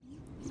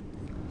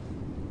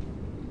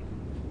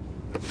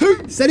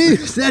Salut,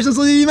 c'est la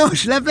chanson du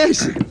dimanche, la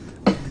pêche.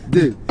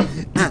 2,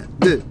 1,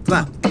 2,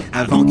 3.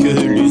 Avant que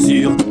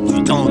l'usure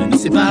du temps ne nous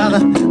sépare,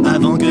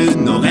 avant que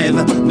nos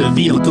rêves ne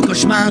virent au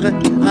cauchemar,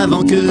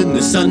 avant que ne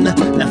sonne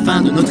la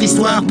fin de notre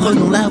histoire,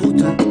 prenons la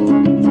route,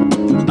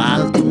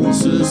 partons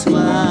ce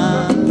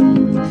soir.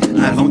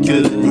 Avant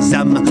que les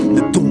âmes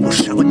ne tombent au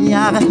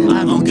charognard,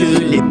 avant que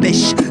les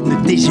pêches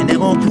ne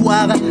dégénèrent en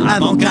poire,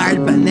 avant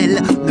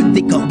qu'Albanel ne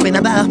décore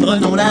Benabar,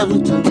 prenons la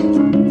route,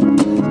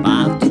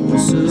 partons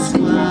ce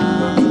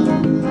soir.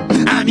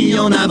 Amis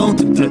en avant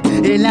toutes,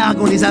 et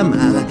larguons les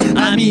amarres.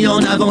 Amis en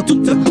avant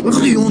toutes,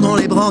 ruons dans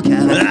les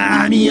brancards.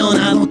 Amis en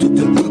avant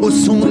toutes, au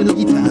son de nos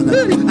guitares.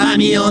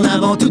 Amis en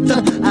avant toutes,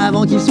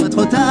 avant qu'il soit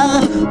trop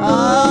tard.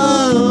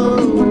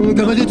 Oh,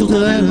 comme des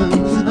tourterelles,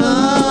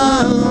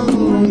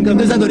 oh, comme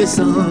des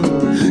adolescents.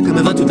 Que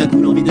me va tout à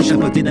coup l'envie de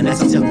chapeauter d'un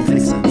accent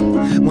circonflexe.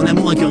 Mon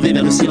amour incurvé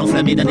vers le ciel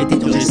enflammé d'un été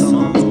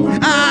turgescent.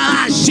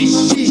 Ah,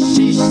 chiche, chiche,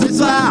 chiche, ce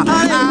soir.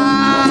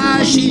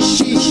 Ah, chiche,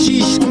 chiche,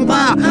 chiche, on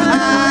part.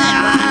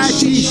 Ah,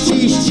 chiche,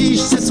 chiche,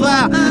 chiche, ce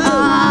soir.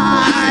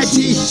 Ah,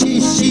 chiche,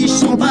 chiche,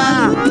 chiche, on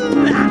part.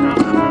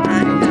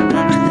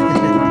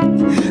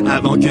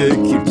 Avant que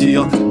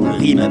culture ne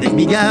rime avec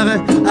bigard,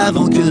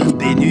 avant que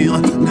pénure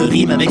ne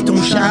rime avec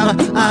ton char,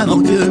 avant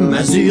que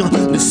masure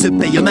ne se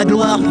paye ma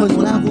gloire,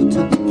 prenons la route,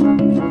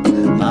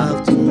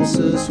 partons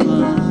ce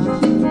soir.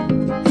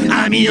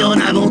 Amis en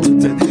avant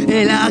toutes,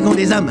 et larguons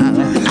des amarres.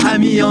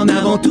 Amis en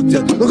avant toutes,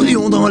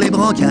 ruons dans les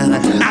brancards.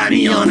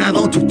 Amis en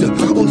avant toutes,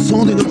 au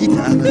son de nos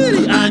guitares.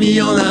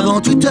 Amis en avant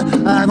toutes,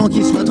 avant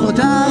qu'il soit trop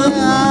tard.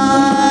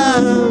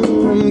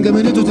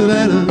 Comme de toutes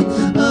belles,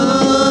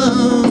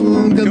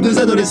 comme deux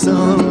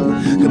adolescents.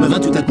 Que me va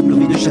tout à coup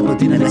l'envie de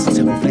chapeauter d'un accent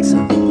circonflexe.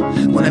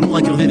 Mon amour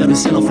incurvé vers le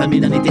ciel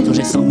enflammé d'un été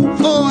turgescent.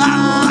 Oh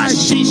ah,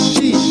 chiche,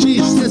 chiche,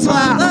 chiche, ce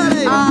soir.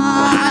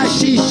 Ah,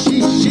 chiche,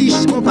 chiche, chiche,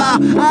 on part.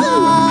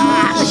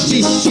 Ah,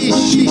 chiche, chiche,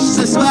 chiche,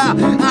 ce soir.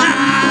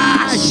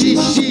 Ah, chiche,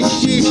 chiche,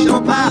 chiche,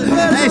 on part.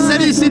 Hey,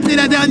 salut, c'était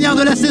la dernière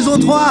de la saison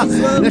 3.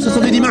 La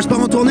chanson du dimanche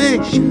part en tournée.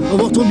 On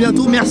vous retrouve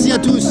bientôt, merci à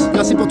tous.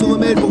 Merci pour tous vos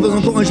mails, pour vos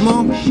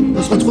encouragements.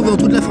 On se retrouve dans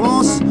toute la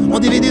France, en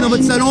DVD dans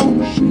votre salon.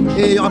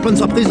 Et il y aura plein de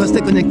surprises,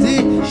 restez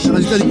connectés. Le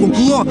résultat du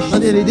concours, un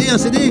DVD, un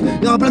CD,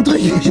 il y aura plein de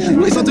trucs.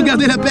 Et surtout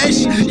gardez la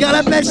pêche, car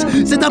la pêche,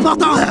 c'est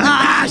important.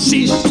 Ah,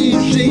 chiche, chiche,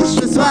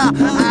 chiche, ce soir.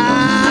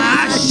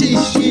 Ah, chiche,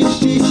 chiche,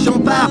 chiche, on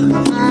part.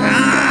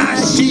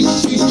 Ah, chiche,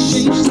 chiche,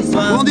 chiche, ce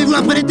soir. Rendez-vous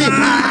après l'été.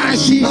 Ah,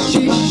 chiche,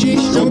 chiche, chiche,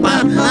 on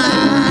part.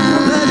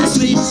 Ah,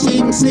 swing,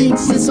 swing, swing,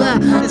 ce soir.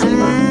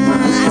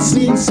 Ah,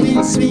 swing,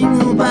 swing, swing,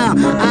 on part.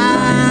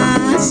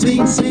 Ah,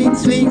 swing, swing,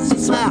 swing,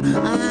 ce soir.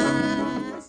 Ah.